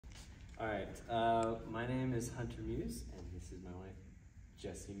All right, my name is Hunter Muse, and this is my wife,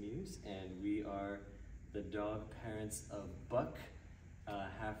 Jessie Muse, and we are the dog parents of Buck,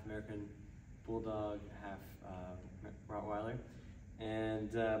 half American Bulldog, half Rottweiler.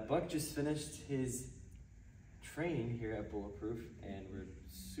 And Buck just finished his training here at Bulletproof, and we're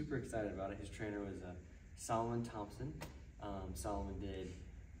super excited about it. His trainer was Solomon Thompson. Solomon did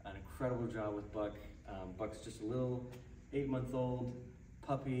an incredible job with Buck. Buck's just a little 8-month-old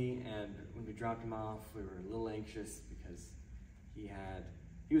puppy, and when we dropped him off, we were a little anxious because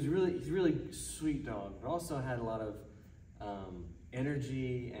he's a really sweet dog, but also had a lot of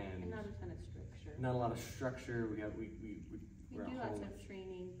energy and not a ton of structure. Not a lot of structure. We do lots of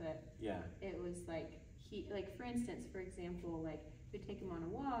training, but yeah, it was like for instance, for example, like we'd take him on a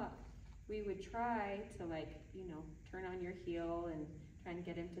walk, we would try to turn on your heel and try and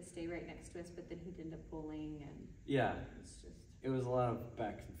get him to stay right next to us, but then he'd end up pulling, and yeah, it was a lot of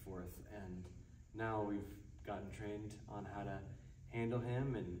back and forth, and now we've gotten trained on how to handle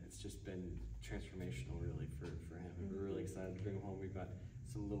him, and it's just been transformational really for him. And we're really excited to bring him home. We've got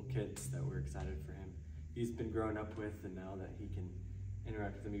some little kids that we're excited for him. He's been growing up with, and now that he can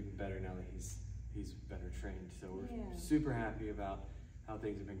interact with them even better now that he's better trained. So we're super happy about how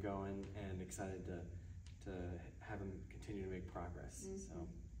things have been going, and excited to have him continue to make progress. So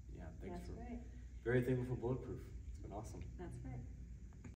yeah, thanks. Very thankful for Bulletproof. It's been awesome. That's right.